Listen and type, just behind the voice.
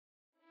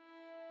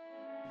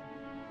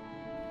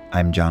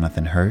I'm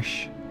Jonathan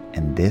Hirsch,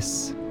 and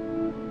this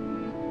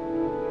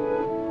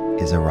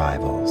is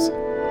Arrivals.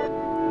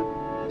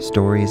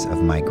 Stories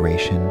of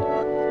migration,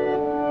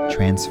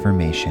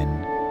 transformation,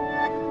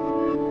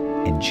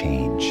 and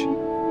change.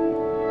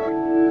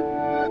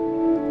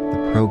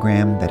 The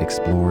program that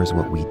explores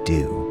what we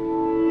do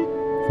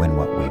when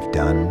what we've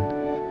done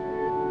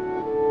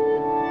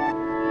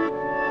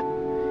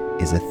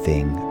is a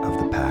thing of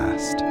the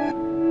past.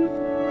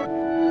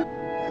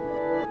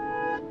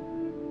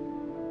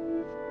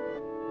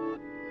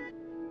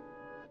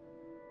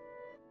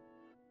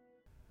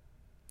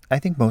 I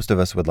think most of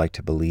us would like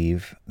to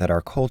believe that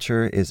our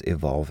culture is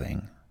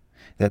evolving,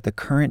 that the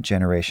current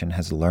generation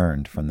has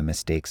learned from the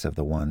mistakes of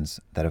the ones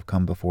that have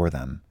come before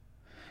them,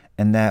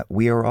 and that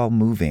we are all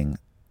moving,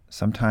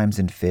 sometimes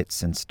in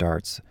fits and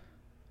starts,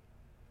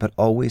 but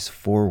always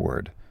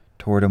forward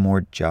toward a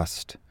more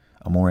just,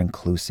 a more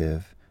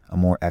inclusive, a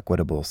more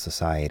equitable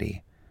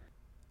society.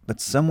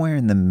 But somewhere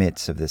in the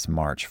midst of this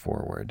march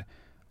forward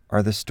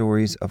are the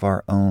stories of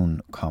our own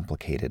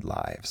complicated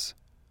lives.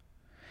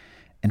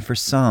 And for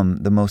some,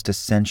 the most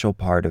essential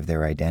part of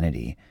their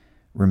identity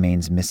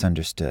remains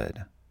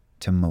misunderstood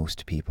to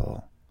most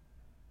people.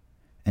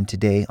 And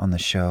today on the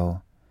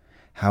show,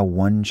 how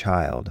one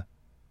child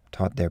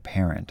taught their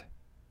parent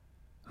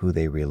who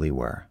they really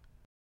were.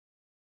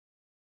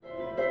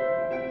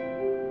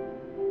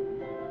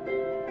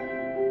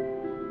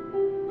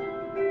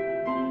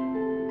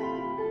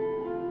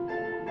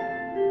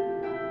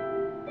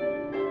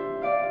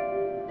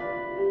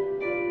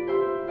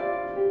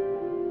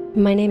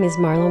 My name is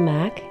Marlo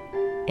Mack,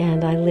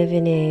 and I live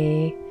in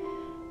a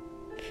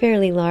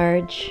fairly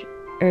large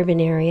urban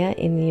area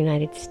in the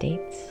United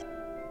States.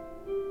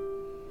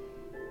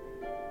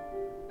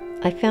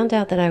 I found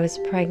out that I was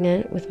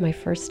pregnant with my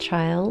first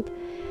child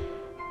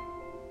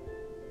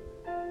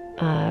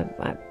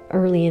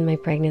early in my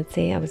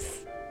pregnancy. I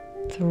was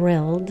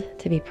thrilled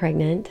to be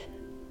pregnant.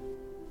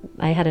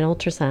 I had an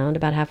ultrasound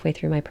about halfway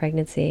through my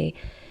pregnancy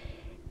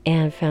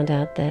and found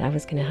out that I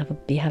was going to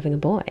be having a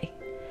boy.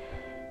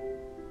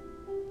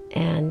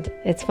 And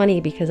it's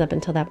funny because up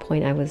until that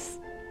point, I was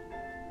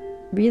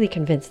really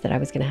convinced that I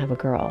was going to have a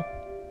girl.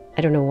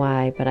 I don't know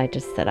why, but I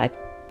just said, I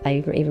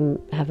even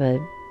have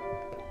a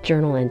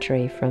journal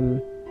entry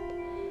from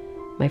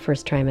my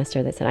first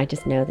trimester that said, I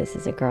just know this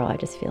is a girl. I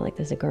just feel like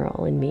there's a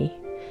girl in me.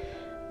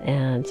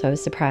 And so I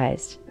was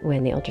surprised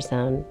when the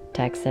ultrasound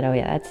tech said, oh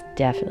yeah, that's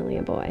definitely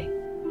a boy.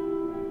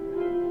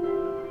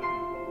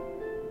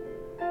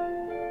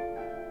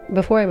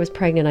 Before I was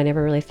pregnant, I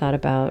never really thought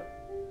about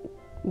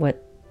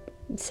what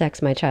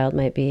sex my child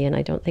might be, and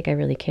I don't think I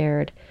really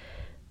cared.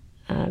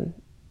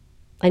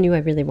 I knew I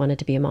really wanted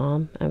to be a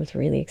mom. I was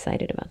really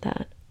excited about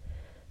that.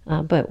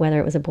 But whether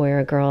it was a boy or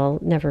a girl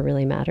never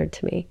really mattered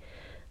to me.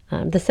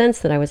 The sense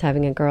that I was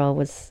having a girl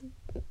was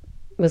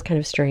kind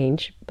of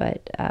strange,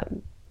 but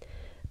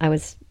I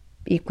was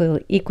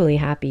equally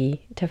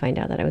happy to find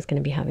out that I was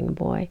going to be having a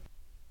boy.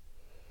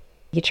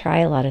 You try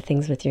a lot of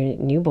things with your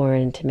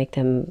newborn to make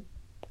them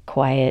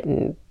quiet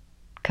and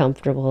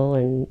comfortable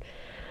and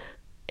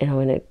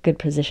in a good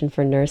position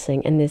for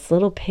nursing. And this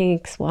little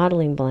pink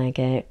swaddling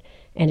blanket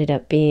ended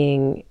up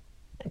being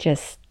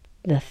just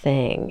the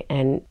thing.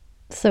 And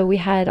so we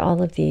had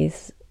all of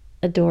these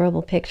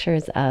adorable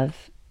pictures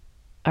of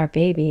our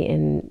baby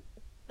in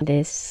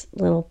this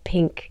little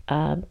pink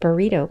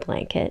burrito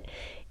blanket.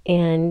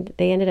 And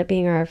they ended up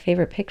being our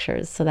favorite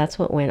pictures. So that's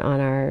what went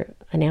on our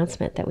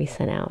announcement that we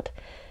sent out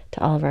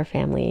to all of our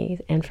family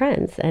and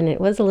friends. And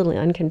it was a little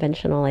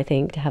unconventional, I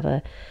think, to have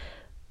a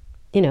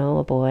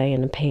boy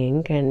and a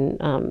pink, and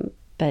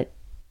but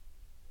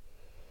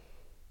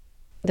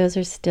those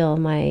are still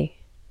my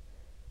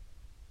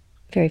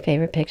very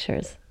favorite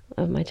pictures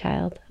of my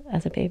child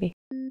as a baby.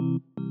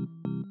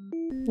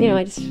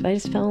 I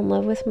just fell in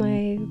love with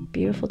my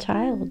beautiful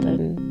child,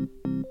 and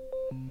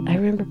I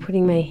remember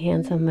putting my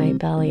hands on my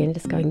belly and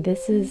just going,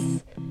 this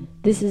is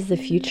the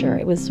future.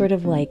 It was sort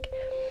of like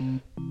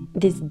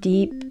this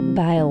deep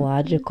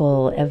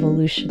biological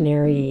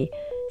evolutionary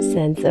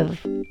sense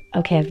of,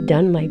 okay, I've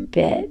done my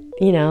bit,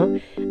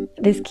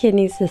 this kid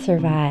needs to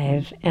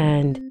survive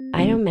and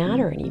I don't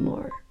matter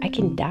anymore. I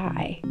can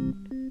die.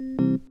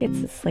 It's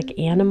this like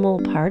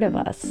animal part of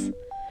us.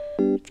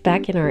 It's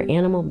back in our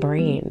animal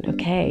brain.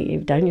 Okay,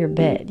 you've done your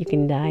bit. You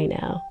can die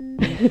now.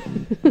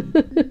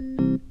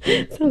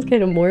 Sounds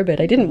kind of morbid.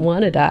 I didn't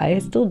want to die. I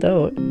still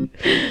don't.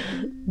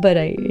 But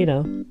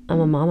I'm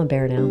a mama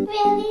bear now.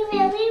 Really,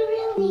 really,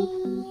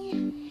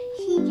 really.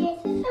 She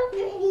gets so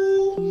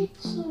pretty.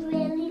 She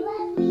really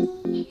loves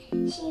me.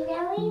 She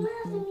really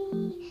loves me.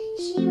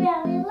 She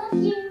really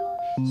loves you.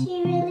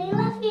 She really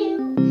loves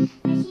you.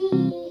 But she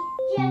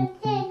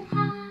jumps in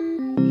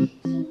high.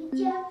 She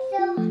jumps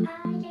so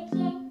high. I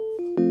can't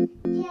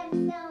jump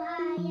so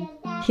high as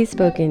that. He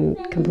spoke in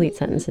complete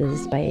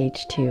sentences by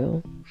age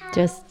 2.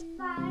 Just,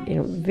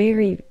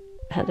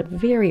 had a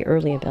very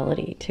early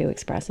ability to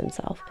express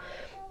himself.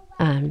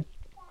 And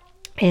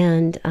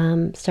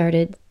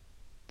started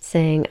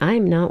saying,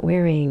 I'm not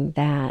wearing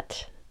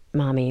that,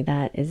 Mommy.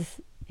 That is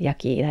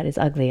yucky. That is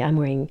ugly. I'm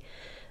wearing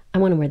I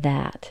want to wear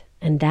that.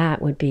 And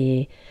that would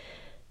be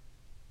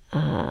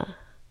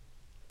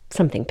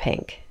something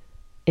pink,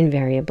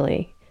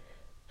 invariably.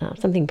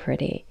 Something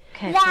pretty.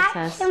 Okay,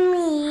 That's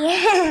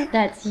me.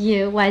 That's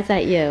you. Why is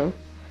that you?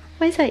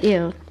 Why is that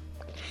you?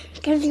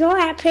 Because you're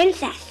a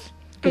princess,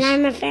 and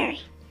I'm a fairy.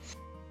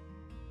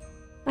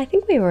 I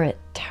think we were at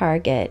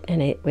Target,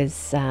 and it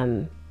was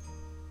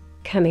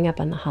coming up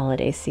on the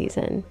holiday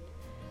season,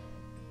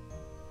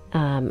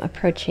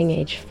 approaching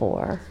age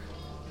 4.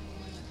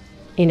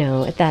 You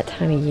know, at that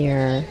time of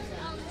year,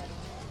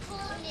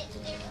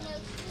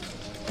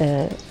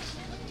 the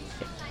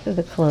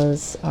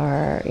clothes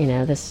are, you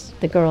know,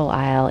 the girl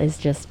aisle is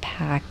just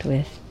packed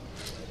with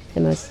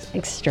the most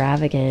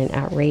extravagant,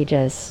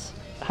 outrageous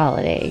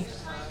holiday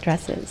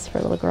dresses for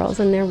little girls,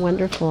 and they're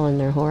wonderful and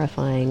they're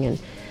horrifying,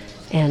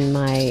 and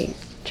my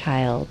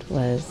child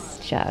was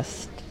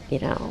just, you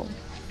know,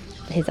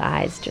 his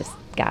eyes just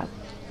got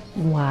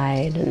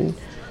wide and,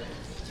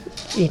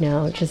 you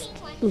know, just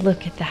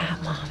look at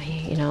that,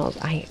 mommy, you know,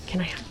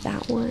 can I have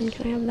that one?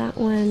 Can I have that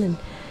one?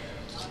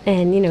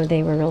 And you know,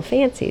 they were real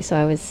fancy, so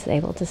I was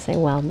able to say,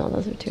 well, no,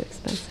 those are too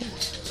expensive.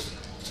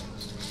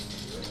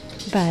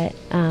 But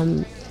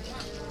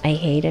I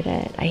hated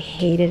it. I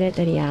hated it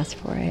that he asked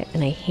for it,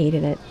 and I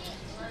hated it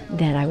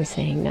that I was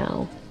saying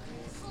no.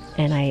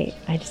 And I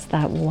just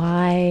thought,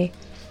 why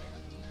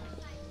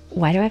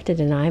do I have to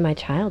deny my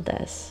child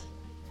this?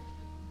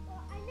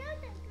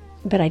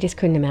 But I just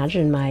couldn't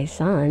imagine my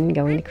son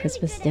going to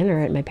Christmas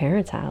dinner at my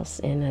parents' house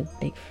in a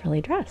big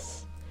frilly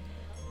dress.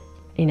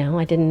 You know,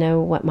 I didn't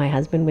know what my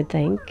husband would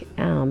think.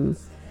 I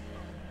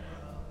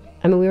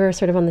mean, we were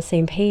sort of on the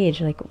same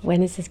page, like,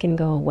 when is this going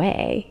to go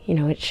away? You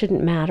know, it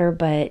shouldn't matter,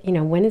 but, you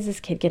know, when is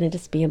this kid going to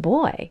just be a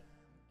boy?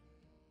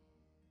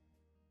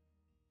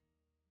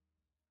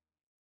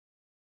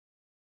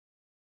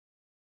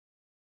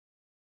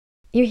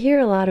 You hear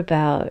a lot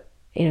about,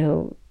 you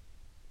know,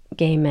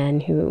 gay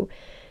men who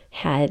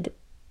had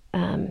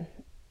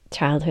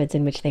childhoods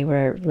in which they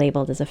were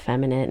labeled as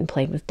effeminate and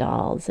played with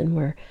dolls and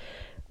were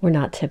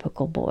not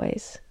typical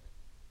boys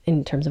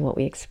in terms of what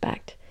we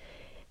expect.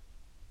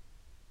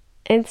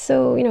 And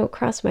so, you know, it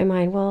crossed my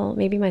mind, well,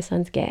 maybe my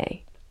son's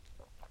gay.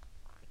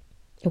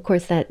 Of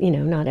course, that, you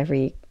know, not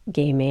every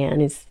gay man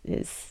has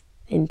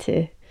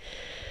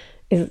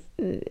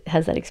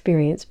that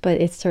experience,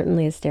 but it's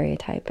certainly a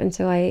stereotype. And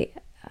so I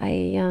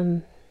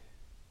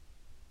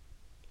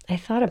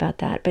thought about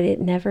that, but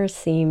it never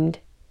seemed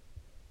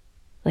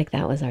like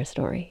that was our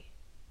story.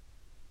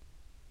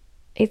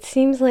 It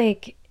seems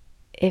like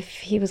if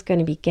he was going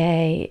to be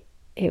gay,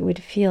 it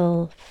would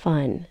feel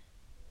fun.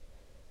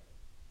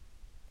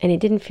 And it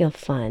didn't feel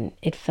fun.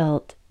 It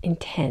felt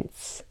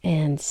intense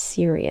and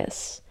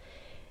serious.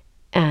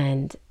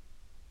 And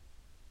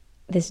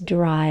this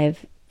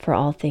drive for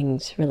all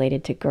things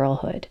related to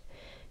girlhood.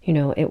 You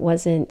know, it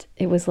was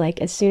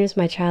like as soon as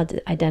my child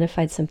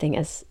identified something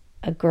as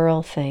a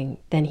girl thing,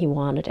 then he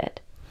wanted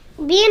it.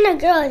 Being a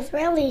girl is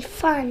really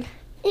fun.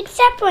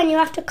 Except when you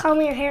have to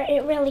comb your hair,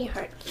 it really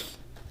hurts.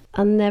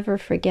 I'll never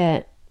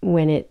forget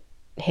when it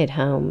hit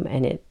home,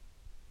 and it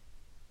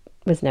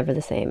was never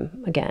the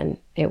same again.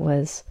 It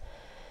was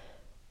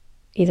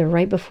either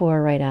right before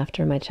or right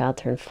after my child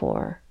turned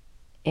 4.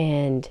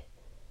 And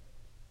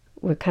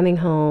we're coming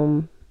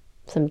home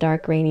some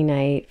dark, rainy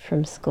night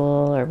from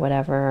school or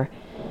whatever.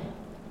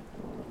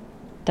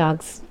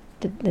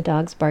 The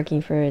dog's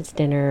barking for its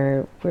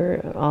dinner.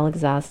 We're all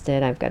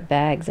exhausted. I've got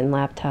bags and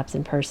laptops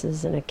and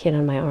purses and a kid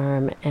on my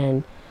arm.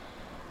 And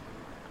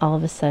all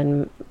of a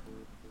sudden,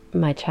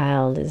 my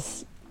child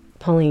is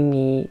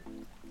pulling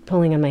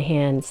on my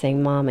hand,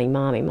 saying, "Mommy,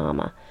 mommy,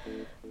 mama."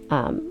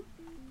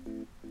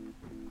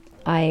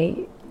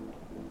 I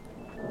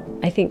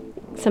think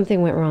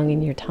something went wrong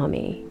in your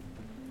tummy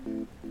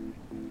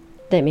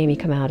that made me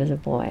come out as a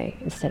boy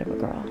instead of a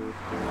girl.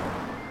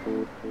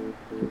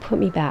 Put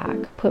me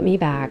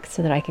back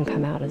so that I can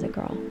come out as a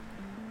girl.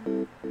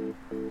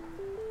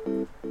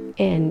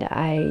 And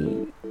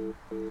I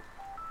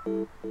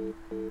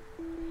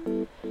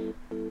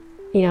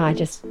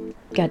just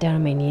got down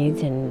on my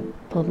knees and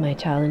pulled my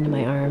child into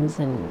my arms,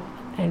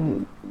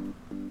 and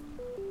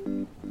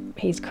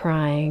he's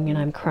crying and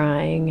I'm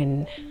crying,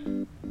 and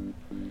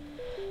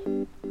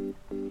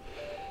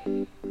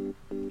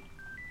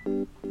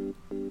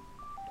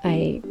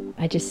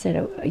I just said,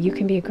 "Oh, you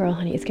can be a girl,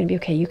 honey. It's going to be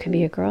okay. You can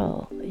be a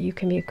girl. You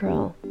can be a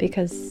girl."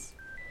 Because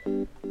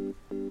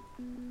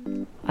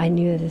I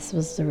knew that this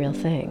was the real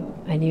thing.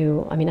 I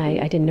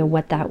didn't know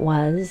what that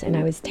was, and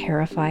I was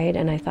terrified,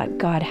 and I thought,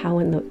 God, how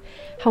in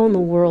the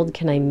world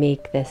can I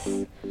make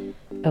this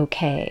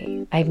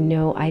okay? I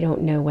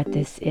don't know what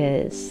this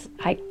is.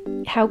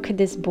 How could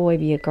this boy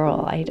be a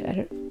girl?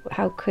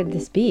 How could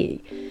this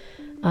be?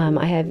 I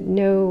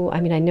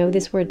know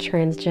this word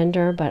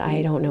transgender, but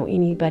I don't know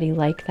anybody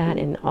like that,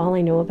 and all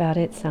I know about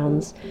it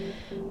sounds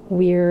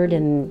weird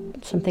and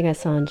something I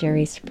saw on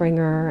Jerry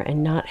Springer,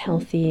 and not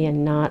healthy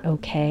and not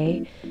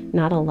okay,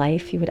 not a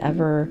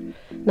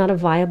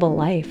viable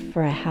life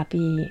for a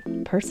happy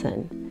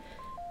person.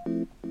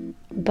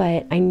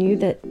 But I knew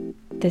that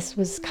this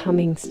was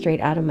coming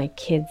straight out of my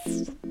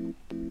kid's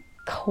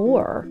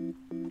core.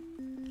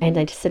 And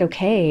I just said,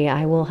 okay,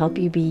 I will help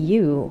you be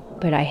you.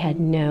 But I had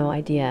no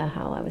idea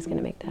how I was going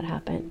to make that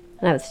happen.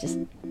 And I was just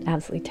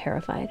absolutely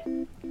terrified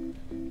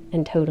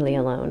and totally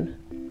alone.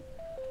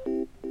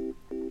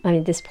 I mean,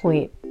 at this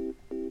point,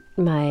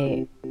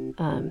 my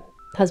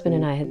husband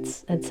and I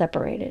had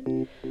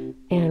separated,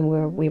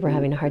 and we were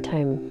having a hard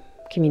time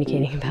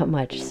communicating about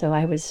much. So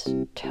I was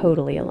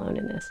totally alone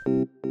in this.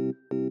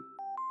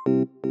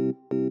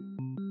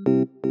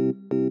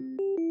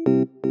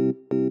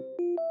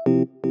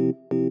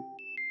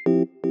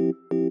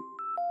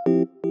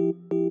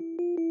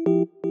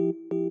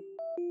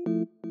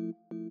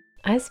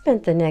 I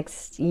spent the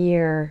next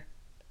year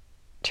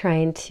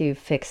trying to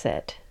fix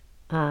it.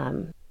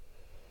 I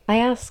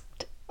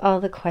asked all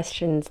the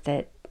questions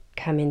that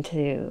come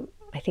into,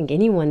 I think,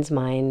 anyone's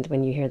mind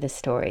when you hear this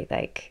story.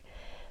 Like,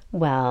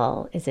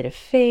 well, is it a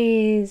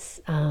phase?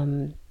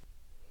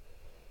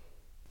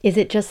 Is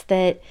it just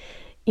that,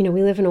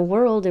 we live in a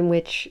world in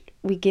which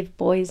we give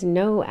boys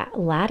no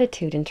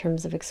latitude in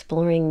terms of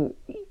exploring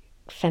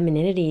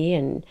femininity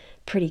and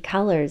pretty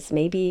colors?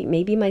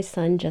 Maybe my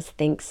son just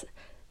thinks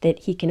that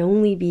he can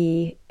only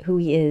be who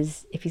he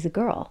is if he's a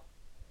girl.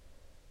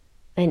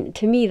 And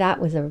to me, that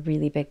was a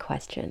really big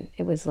question.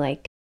 It was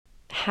like,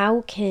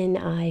 how can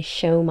I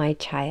show my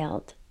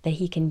child that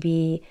he can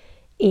be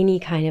any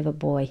kind of a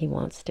boy he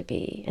wants to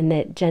be, and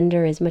that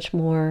gender is much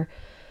more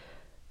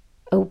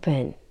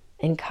open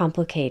and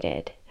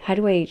complicated? How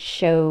do I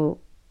show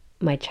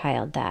my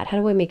child that? How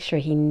do I make sure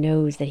he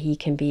knows that he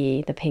can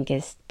be the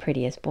pinkest,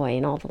 prettiest boy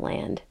in all the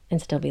land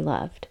and still be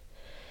loved?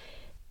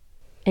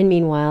 And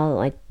meanwhile,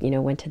 I,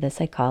 went to the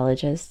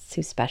psychologists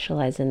who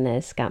specialize in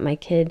this, got my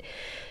kid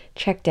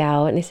checked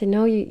out, and they said,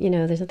 no,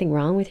 there's nothing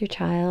wrong with your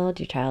child.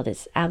 Your child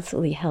is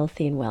absolutely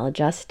healthy and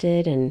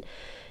well-adjusted, and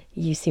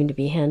you seem to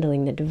be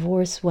handling the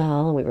divorce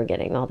well. We were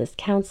getting all this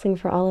counseling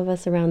for all of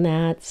us around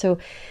that. So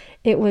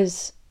it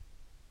was,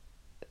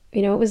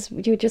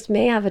 you just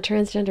may have a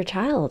transgender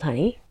child,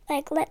 honey.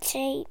 Like, let's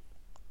say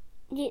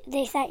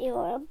they thought you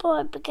were a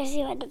boy because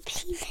you had a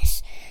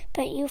penis,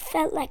 but you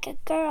felt like a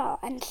girl,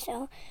 and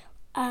so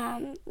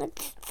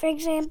for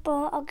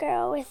example, a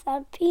girl with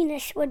a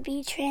penis would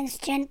be a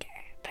transgender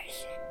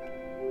person.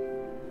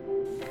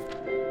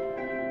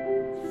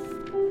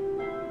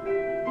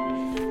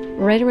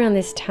 Right around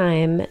this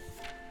time,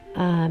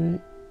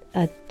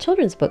 a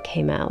children's book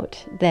came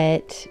out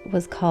that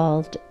was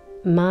called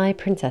My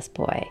Princess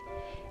Boy,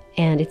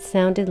 and it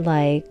sounded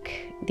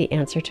like the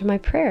answer to my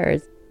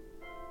prayers.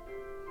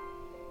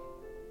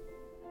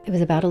 It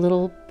was about a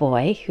little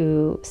boy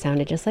who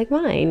sounded just like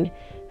mine,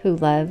 who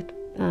loved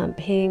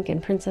pink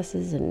and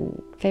princesses and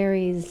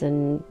fairies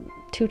and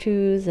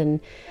tutus,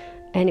 and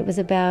it was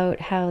about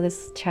how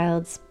this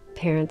child's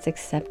parents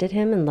accepted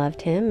him and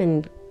loved him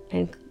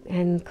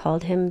and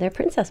called him their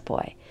princess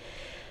boy.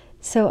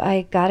 So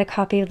I got a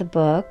copy of the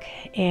book,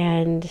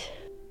 and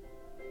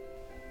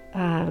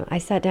I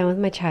sat down with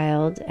my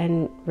child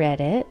and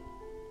read it.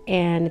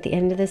 And at the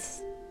end of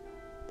this,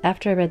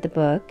 after I read the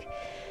book,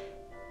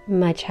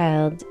 my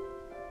child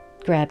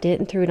grabbed it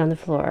and threw it on the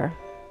floor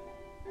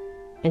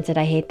and said,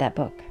 "I hate that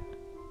book."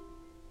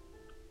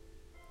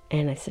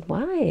 And I said,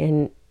 "Why?"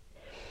 And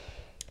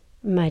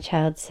my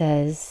child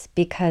says,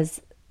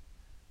 "Because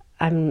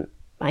I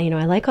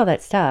like all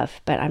that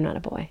stuff, but I'm not a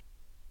boy."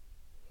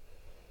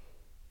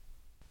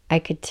 I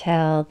could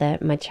tell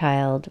that my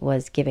child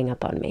was giving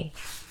up on me.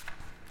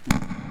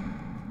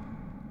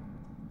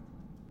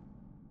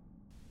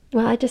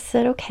 Well, I just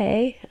said,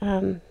 okay,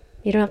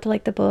 you don't have to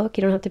like the book.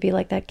 You don't have to be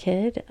like that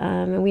kid.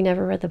 And we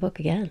never read the book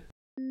again.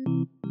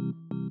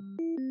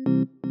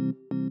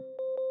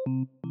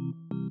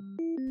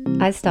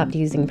 I stopped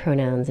using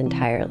pronouns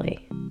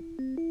entirely.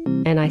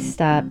 And I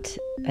stopped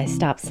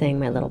saying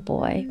my little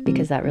boy,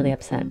 because that really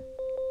upset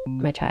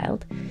my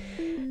child.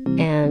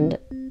 And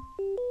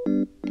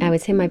I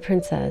would say my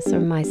princess or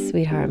my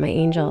sweetheart, my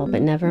angel,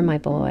 but never my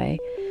boy.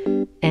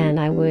 And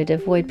I would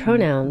avoid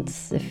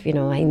pronouns. If,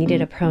 I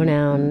needed a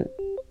pronoun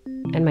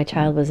and my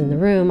child was in the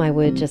room, I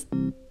would just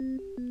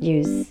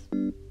use,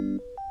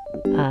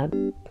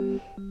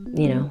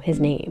 his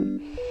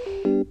name.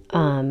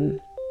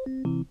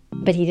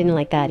 But he didn't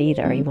like that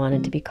either. He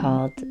wanted to be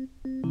called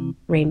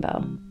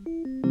Rainbow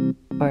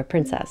or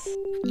Princess.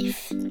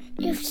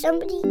 If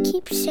somebody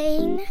keeps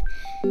saying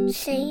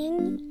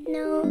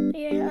no,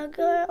 you're a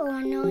girl,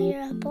 or no,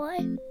 you're a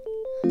boy,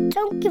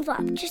 don't give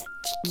up. Just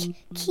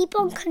keep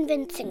on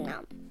convincing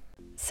them.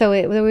 So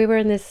we were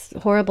in this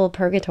horrible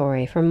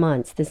purgatory for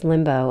months, this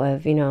limbo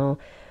of,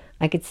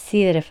 I could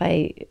see that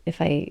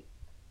if I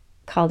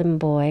called him a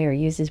boy or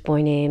used his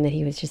boy name, that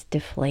he was just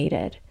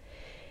deflated.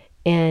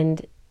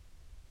 And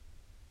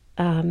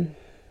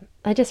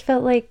I just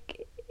felt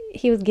like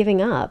he was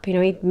giving up.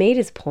 He'd made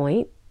his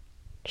point.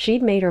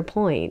 She'd made her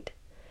point.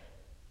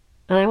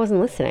 And I wasn't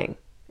listening.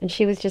 And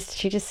she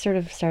just sort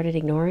of started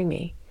ignoring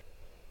me.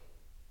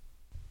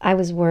 I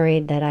was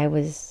worried that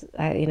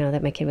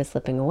that my kid was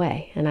slipping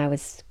away and I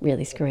was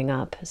really screwing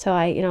up. So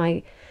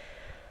I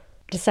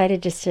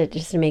decided just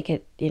to make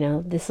it,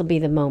 this will be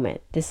the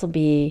moment. This will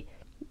be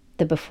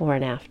the before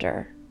and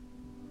after.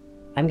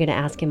 I'm going to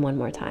ask him one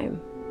more time.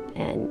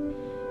 And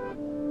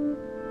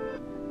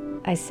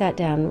I sat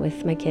down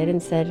with my kid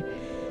and said,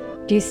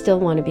 do you still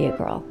want to be a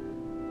girl?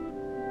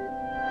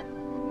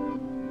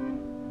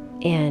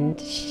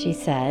 And she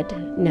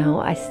said,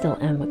 no, I still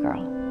am a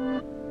girl.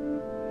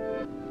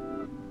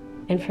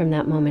 And from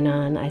that moment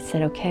on, I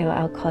said, okay, well,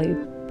 I'll call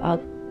you,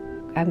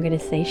 I'm going to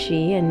say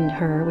she and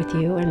her with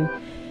you,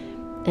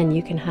 and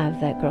you can have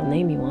that girl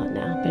name you want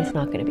now, but it's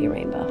not going to be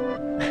Rainbow.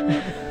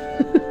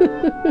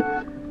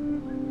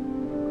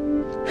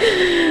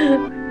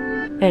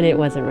 And it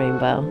wasn't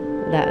Rainbow.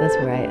 That's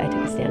where I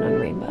took a stand on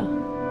Rainbow.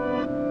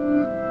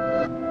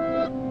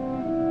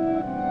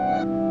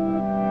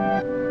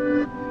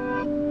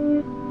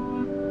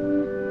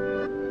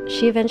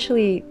 She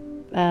eventually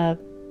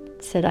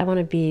said, I want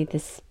to be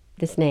this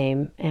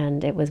name,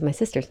 and it was my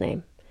sister's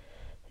name.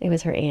 It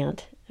was her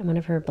aunt, one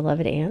of her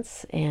beloved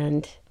aunts,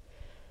 and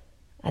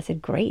I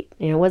said, great.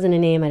 It wasn't a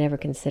name I'd ever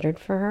considered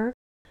for her.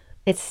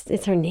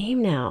 It's her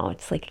name now.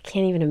 It's like I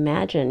can't even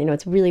imagine.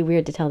 It's really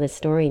weird to tell this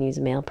story and use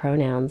male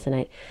pronouns, and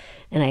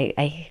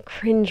I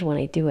cringe when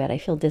I do it. I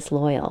feel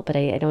disloyal, but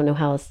I don't know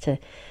how else to,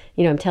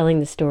 I'm telling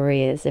the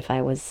story as if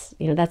I was,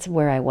 that's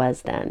where I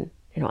was then.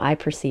 I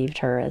perceived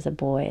her as a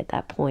boy at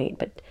that point,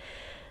 but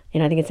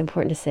I think it's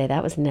important to say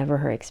that was never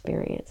her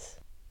experience.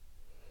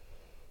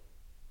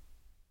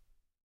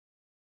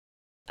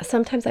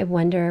 Sometimes I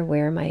wonder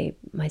where my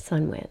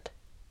son went.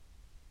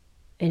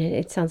 And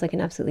it sounds like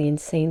an absolutely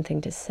insane thing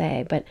to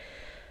say, but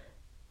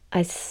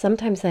it's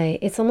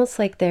almost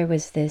like there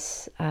was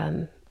this,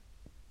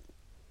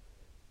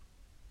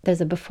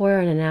 there's a before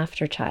and an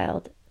after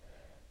child.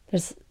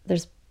 There's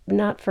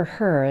not for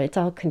her, it's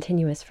all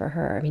continuous for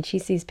her. I mean, she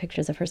sees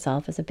pictures of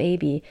herself as a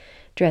baby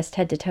dressed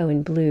head to toe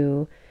in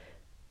blue,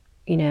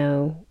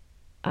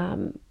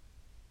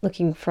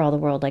 looking for all the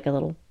world like a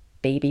little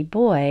baby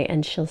boy,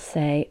 and she'll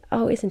say,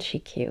 oh, isn't she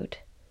cute?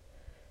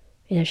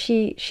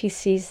 She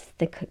sees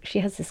she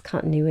has this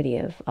continuity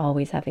of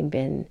always having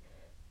been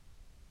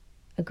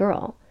a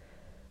girl.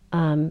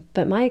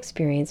 But my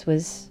experience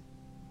was,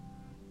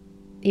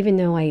 even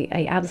though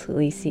I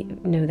absolutely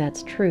know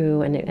that's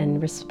true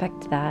and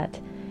respect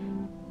that,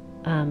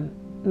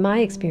 my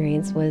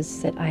experience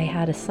was that I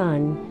had a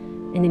son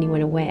and then he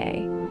went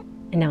away,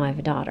 and now I have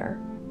a daughter.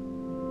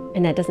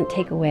 And that doesn't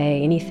take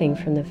away anything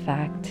from the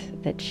fact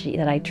that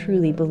I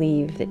truly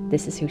believe that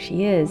this is who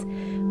she is.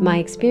 My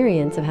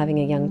experience of having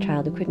a young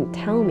child who couldn't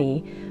tell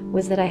me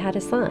was that I had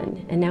a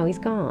son, and now he's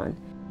gone.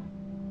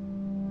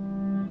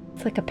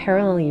 It's like a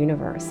parallel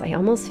universe. I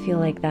almost feel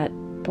like that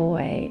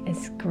boy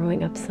is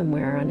growing up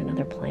somewhere on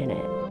another planet.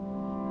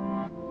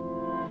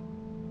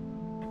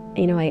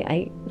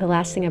 The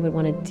last thing I would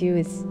want to do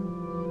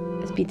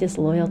is be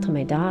disloyal to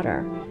my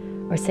daughter,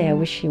 or say I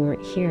wish she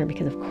weren't here,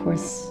 because of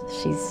course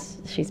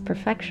she's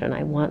perfection.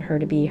 I want her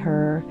to be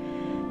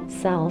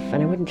herself,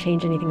 and I wouldn't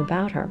change anything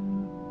about her.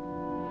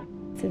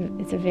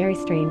 It's a very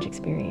strange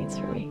experience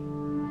for me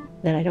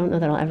that I don't know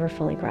that I'll ever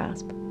fully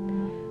grasp.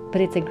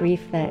 But it's a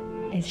grief that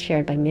is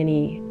shared by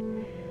many,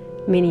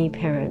 many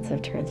parents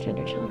of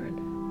transgender children.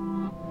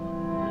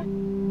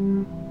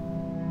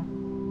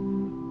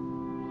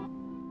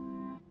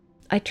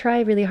 I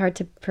try really hard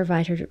to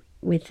provide her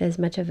with as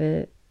much of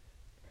a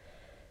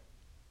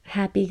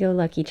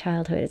happy-go-lucky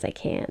childhood as I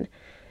can.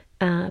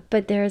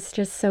 But there's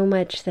just so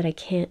much that I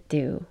can't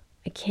do.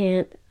 I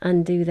can't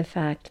undo the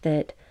fact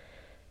that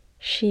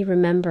she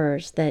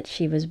remembers that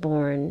she was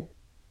born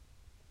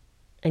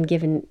and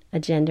given a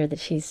gender that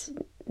she's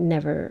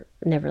never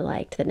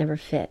liked, that never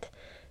fit.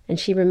 And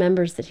she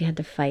remembers that she had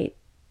to fight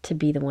to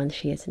be the one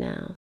she is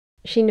now.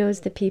 She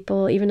knows that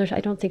people, even though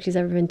I don't think she's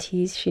ever been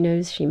teased, she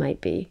knows she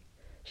might be.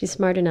 She's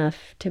smart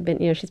enough to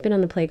be, she's been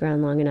on the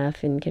playground long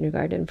enough in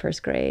kindergarten and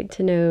first grade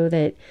to know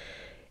that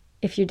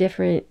if you're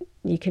different,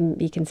 you can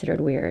be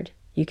considered weird.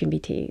 You can be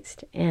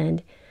teased.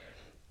 And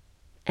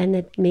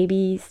that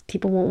maybe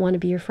people won't want to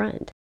be your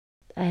friend.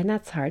 And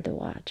that's hard to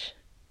watch.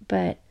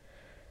 But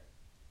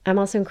I'm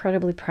also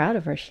incredibly proud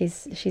of her.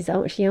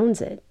 She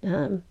owns it.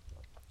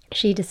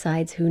 She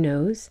decides who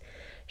knows.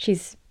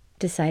 She's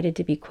decided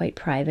to be quite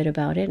private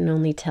about it and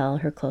only tell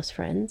her close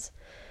friends.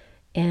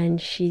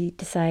 And she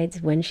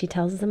decides when she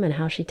tells them and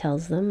how she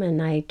tells them. And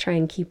I try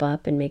and keep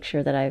up and make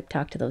sure that I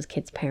talk to those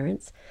kids'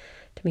 parents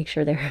to make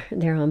sure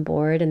they're on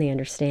board and they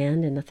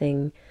understand and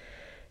nothing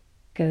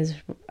goes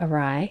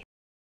awry.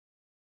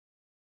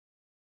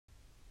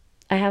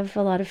 I have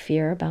a lot of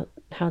fear about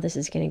how this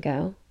is going to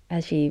go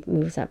as she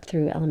moves up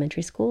through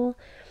elementary school.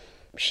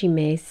 She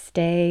may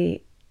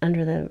stay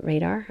under the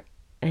radar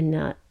and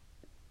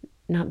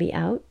not be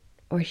out,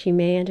 or she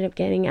may end up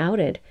getting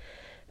outed.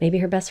 Maybe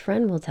her best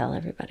friend will tell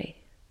everybody.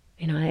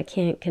 I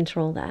can't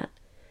control that.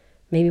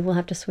 Maybe we'll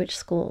have to switch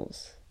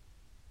schools.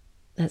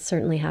 That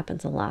certainly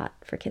happens a lot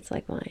for kids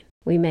like mine.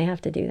 We may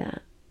have to do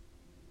that.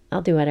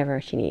 I'll do whatever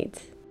she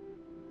needs.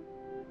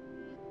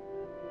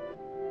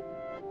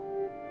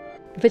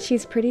 But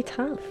she's pretty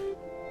tough.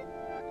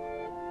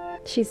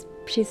 She's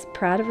She's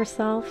proud of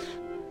herself.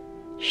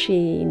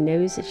 She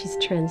knows that she's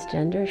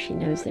transgender. She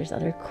knows there's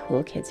other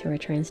cool kids who are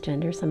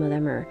transgender. Some of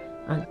them are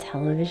on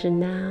television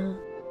now.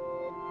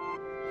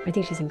 I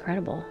think she's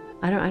incredible.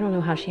 I don't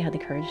know how she had the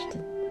courage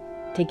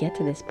to get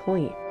to this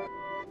point.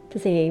 To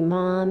say,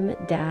 Mom,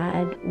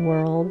 Dad,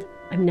 world,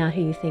 I'm not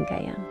who you think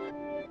I am.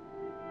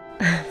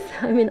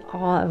 I'm in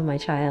awe of my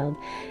child.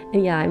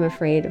 And yeah, I'm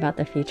afraid about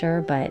the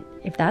future, but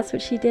if that's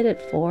what she did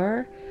at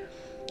 4,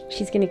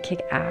 she's going to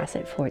kick ass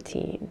at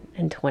 14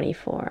 and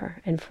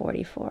 24 and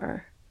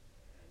 44.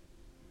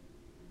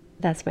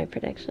 That's my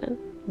prediction.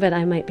 But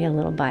I might be a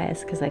little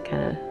biased because I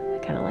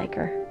kind of like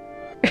her.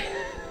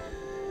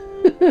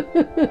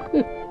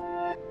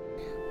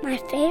 My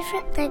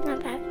favorite thing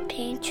about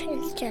being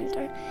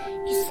transgender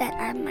is that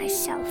I'm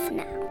myself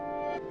now.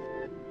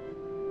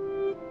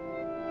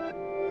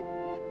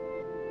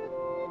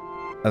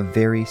 A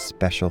very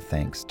special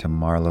thanks to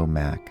Marlo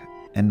Mack,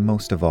 and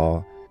most of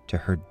all, to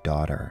her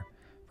daughter,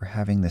 for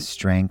having the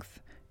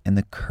strength and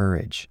the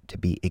courage to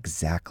be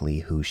exactly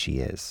who she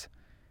is.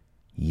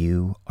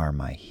 You are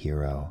my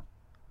hero.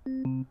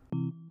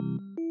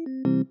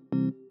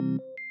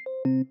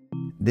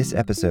 This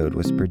episode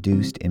was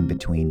produced in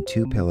between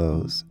 2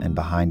 pillows and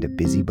behind a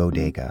busy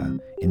bodega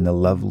in the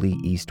lovely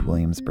East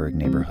Williamsburg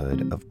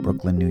neighborhood of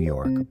Brooklyn, New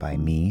York by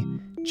me,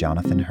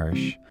 Jonathan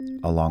Hirsch,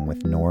 along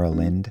with Nora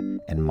Lind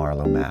and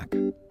Marlo Mack.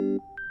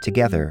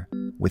 Together,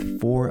 with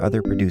 4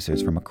 other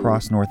producers from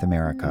across North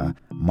America,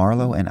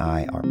 Marlo and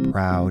I are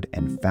proud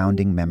and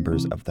founding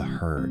members of The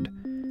Herd,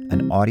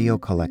 an audio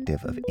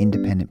collective of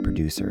independent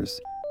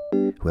producers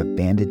who have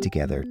banded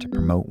together to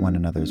promote one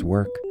another's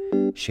work,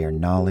 share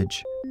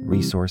knowledge,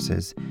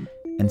 resources,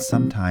 and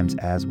sometimes,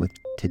 as with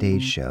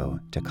today's show,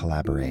 to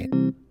collaborate.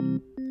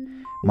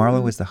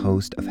 Marlo is the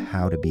host of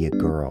How to Be a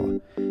Girl,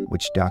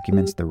 which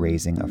documents the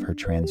raising of her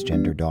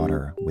transgender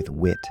daughter with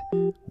wit,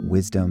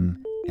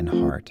 wisdom, and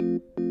heart.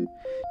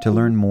 To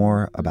learn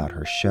more about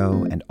her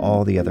show and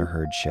all the other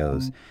Herd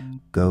shows,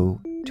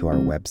 go to our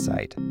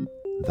website,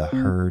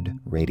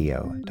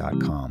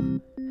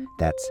 theherdradio.com.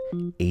 That's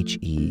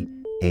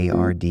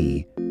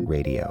HEARD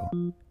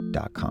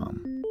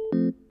radio.com.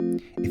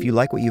 If you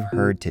like what you've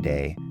heard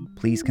today,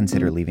 please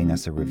consider leaving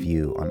us a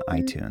review on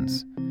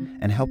iTunes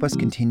and help us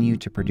continue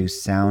to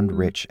produce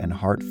sound-rich and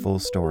heartful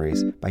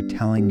stories by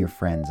telling your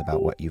friends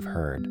about what you've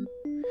heard.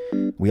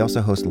 We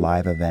also host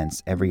live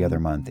events every other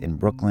month in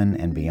Brooklyn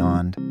and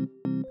beyond,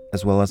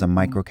 as well as a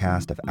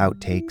microcast of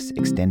outtakes,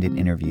 extended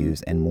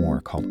interviews, and more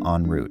called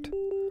En Route.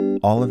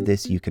 All of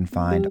this you can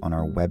find on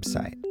our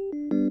website.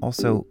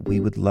 Also,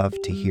 we would love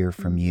to hear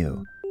from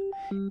you.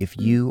 If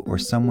you or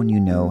someone you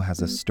know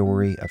has a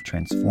story of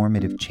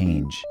transformative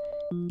change,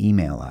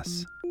 email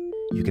us.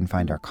 You can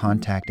find our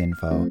contact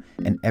info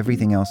and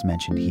everything else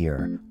mentioned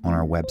here on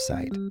our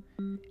website,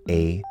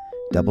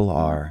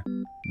 arrvls.com.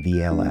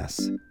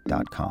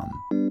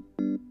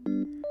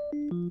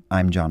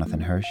 I'm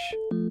Jonathan Hirsch.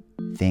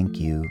 Thank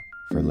you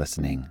for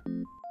listening.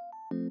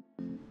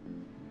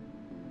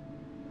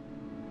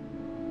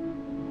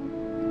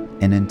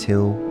 And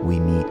until we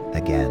meet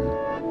again,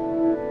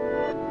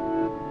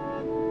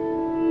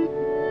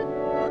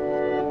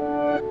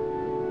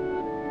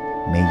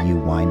 may you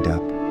wind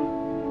up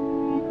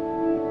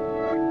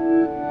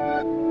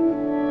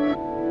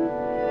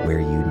where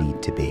you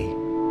need to be.